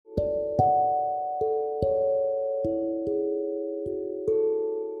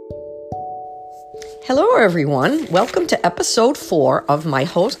Hello, everyone. Welcome to episode 4 of my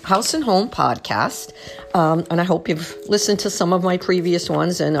House and Home podcast. And I hope you've listened to some of my previous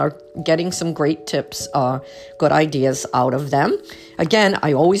ones and are getting some great tips, good ideas out of them. Again,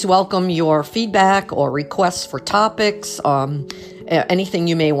 I always welcome your feedback or requests for topics, anything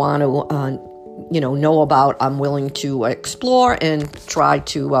you may want to know about. I'm willing to explore and try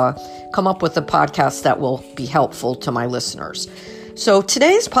to come up with a podcast that will be helpful to my listeners. So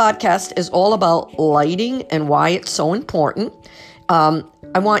today's podcast is all about lighting and why it's so important. I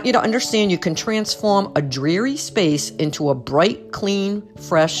want you to understand you can transform a dreary space into a bright, clean,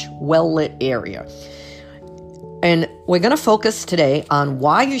 fresh, well-lit area. And we're going to focus today on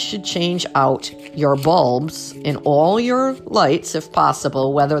why you should change out your bulbs in all your lights, if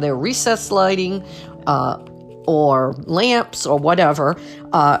possible, whether they're recessed lighting or lamps or whatever,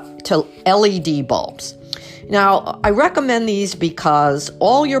 to LED bulbs. Now, I recommend these because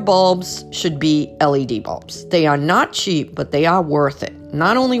all your bulbs should be LED bulbs. They are not cheap, but they are worth it.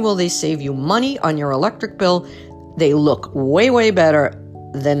 Not only will they save you money on your electric bill, they look way, way better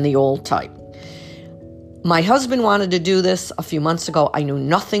than the old type. My husband wanted to do this a few months ago. I knew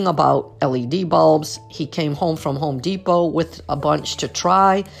nothing about LED bulbs. He came home from Home Depot with a bunch to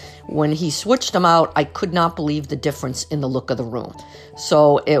try. When he switched them out, I could not believe the difference in the look of the room.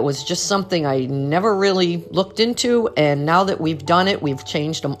 So it was just something I never really looked into. And now that we've done it, we've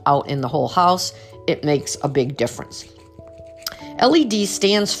changed them out in the whole house. It makes a big difference. LED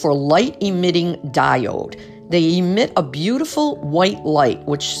stands for light emitting diode. They emit a beautiful white light,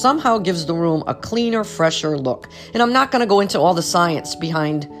 which somehow gives the room a cleaner, fresher look. And I'm not going to go into all the science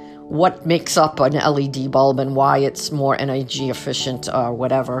behind what makes up an LED bulb and why it's more energy efficient or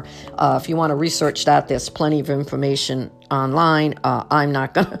whatever. If you want to research that, there's plenty of information online. I'm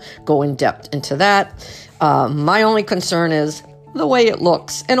not going to go in depth into that. My only concern is the way it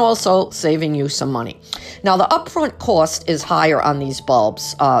looks and also saving you some money. Now, the upfront cost is higher on these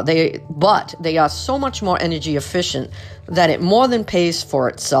bulbs, but they are so much more energy efficient that it more than pays for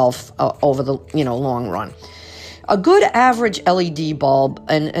itself over the long run. A good average LED bulb,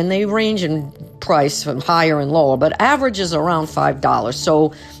 and they range in price from higher and lower, but average is around $5.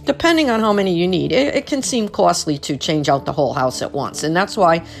 So depending on how many you need, it can seem costly to change out the whole house at once. And that's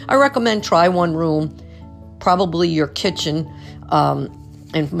why I recommend try one room, probably your kitchen,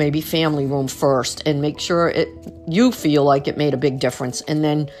 and maybe family room first, and make sure you feel like it made a big difference, and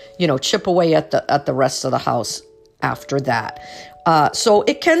then chip away at the rest of the house after that. So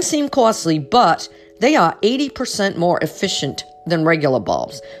it can seem costly, but they are 80% more efficient than regular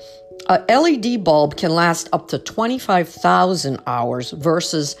bulbs. A LED bulb can last up to 25,000 hours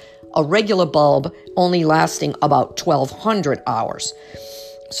versus a regular bulb only lasting about 1,200 hours.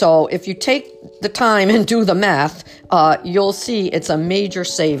 So if you take the time and do the math, you'll see it's a major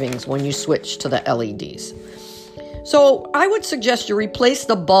savings when you switch to the LEDs. So I would suggest you replace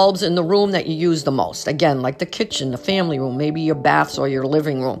the bulbs in the room that you use the most. Again, like the kitchen, the family room, maybe your baths or your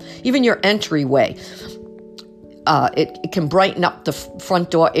living room, even your entryway. It can brighten up the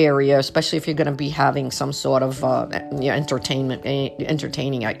front door area, especially if you're going to be having some sort of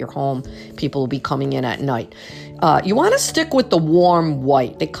entertaining at your home. People will be coming in at night. You want to stick with the warm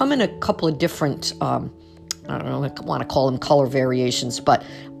white. They come in a couple of different, I want to call them color variations, but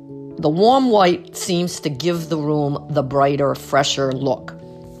the warm white seems to give the room the brighter, fresher look.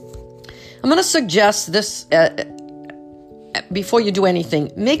 I'm going to suggest this before you do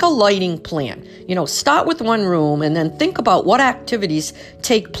anything. Make a lighting plan. Start with one room and then think about what activities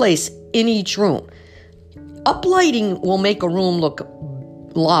take place in each room. Uplighting will make a room look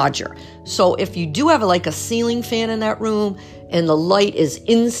larger. So if you do have a ceiling fan in that room and the light is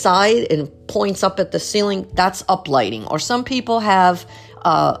inside and points up at the ceiling, that's uplighting. Or some people have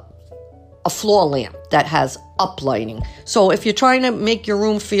a floor lamp that has uplighting. So if you're trying to make your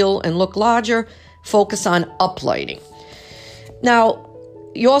room feel and look larger, focus on uplighting. Now,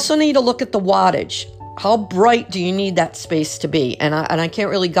 you also need to look at the wattage. How bright do you need that space to be? And I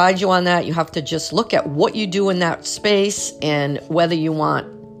can't really guide you on that. You have to just look at what you do in that space and whether you want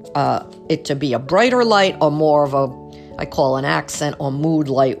it to be a brighter light or more of I call an accent or mood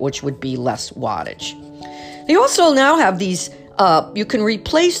light, which would be less wattage. They also now have these, you can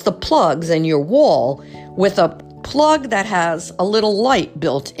replace the plugs in your wall with a plug that has a little light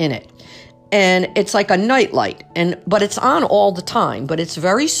built in it. And it's like a night light, but it's on all the time, but it's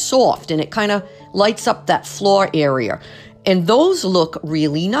very soft and it kind of lights up that floor area. And those look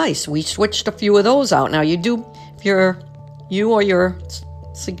really nice. We switched a few of those out. Now if you or your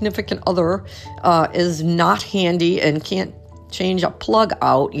significant other is not handy and can't change a plug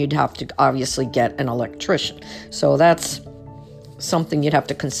out, you'd have to obviously get an electrician. So that's something you'd have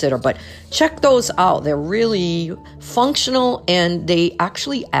to consider. But check those out. They're really functional, and they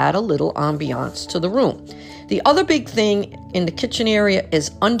actually add a little ambiance to the room. The other big thing in the kitchen area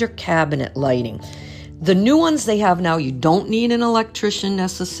is under cabinet lighting. The new ones they have now, you don't need an electrician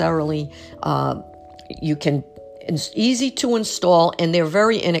necessarily. It's easy to install, and they're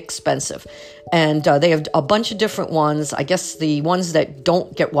very inexpensive. And they have a bunch of different ones. I guess the ones that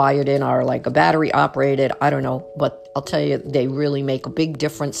don't get wired in are like a battery operated. I don't know, but I'll tell you, they really make a big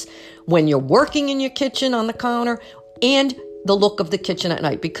difference when you're working in your kitchen on the counter and the look of the kitchen at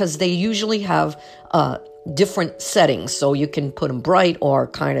night, because they usually have different settings. So you can put them bright or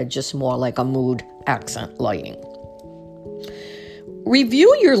kind of just more like a mood accent lighting.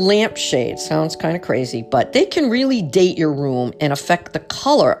 Review your lampshades. Sounds kind of crazy, but they can really date your room and affect the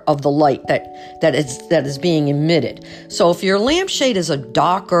color of the light that is being emitted. So if your lampshade is a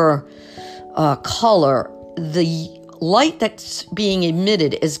darker color, the light that's being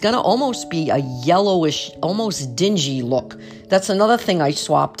emitted is going to almost be a yellowish, almost dingy look. That's another thing I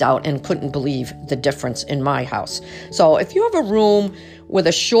swapped out and couldn't believe the difference in my house. So if you have a room with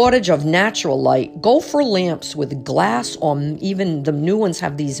a shortage of natural light, go for lamps with glass, or even the new ones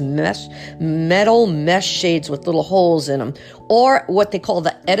have these metal mesh shades with little holes in them, or what they call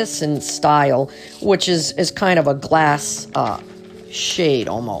the Edison style, which is kind of a glass shade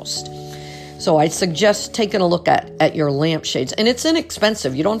almost. So I suggest taking a look at your lamp shades. And it's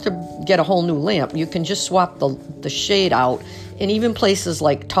inexpensive. You don't have to get a whole new lamp. You can just swap the shade out. And even places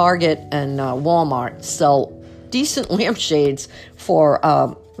like Target and Walmart sell decent lampshades for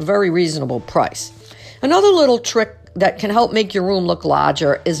a very reasonable price. Another little trick that can help make your room look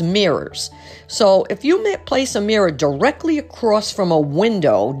larger is mirrors. So if you place a mirror directly across from a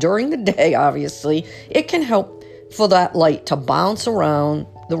window during the day, obviously, it can help for that light to bounce around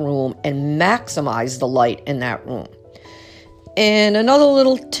the room and maximize the light in that room. And another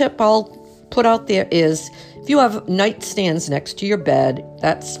little tip I'll put out there is, if you have nightstands next to your bed,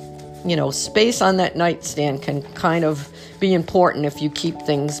 that's, space on that nightstand can kind of be important if you keep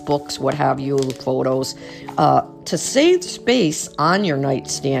things, books, what have you, photos. To save space on your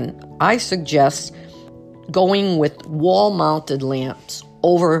nightstand, I suggest going with wall-mounted lamps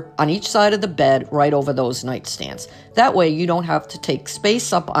over on each side of the bed, right over those nightstands. That way you don't have to take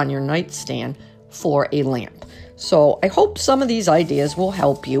space up on your nightstand for a lamp. So I hope some of these ideas will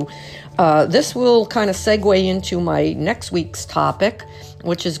help you. This will kind of segue into my next week's topic,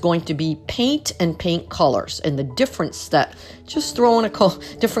 which is going to be paint and paint colors, and the difference that just throwing a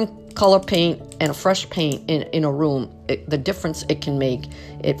different color paint and a fresh paint in a room, the difference it can make.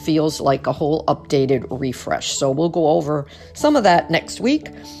 It feels like a whole updated refresh. So we'll go over some of that next week,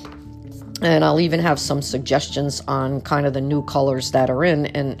 and I'll even have some suggestions on kind of the new colors that are in,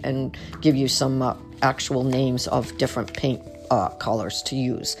 and give you some actual names of different paint colors to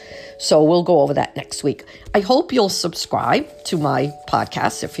use. So we'll go over that next week. I hope you'll subscribe to my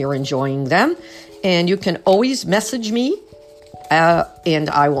podcast if you're enjoying them, and you can always message me and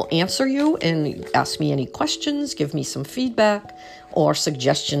I will answer you and ask me any questions, give me some feedback or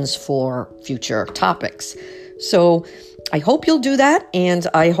suggestions for future topics. So I hope you'll do that, and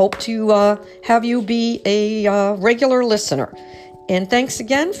I hope to have you be a regular listener. And thanks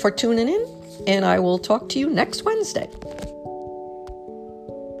again for tuning in, and I will talk to you next Wednesday.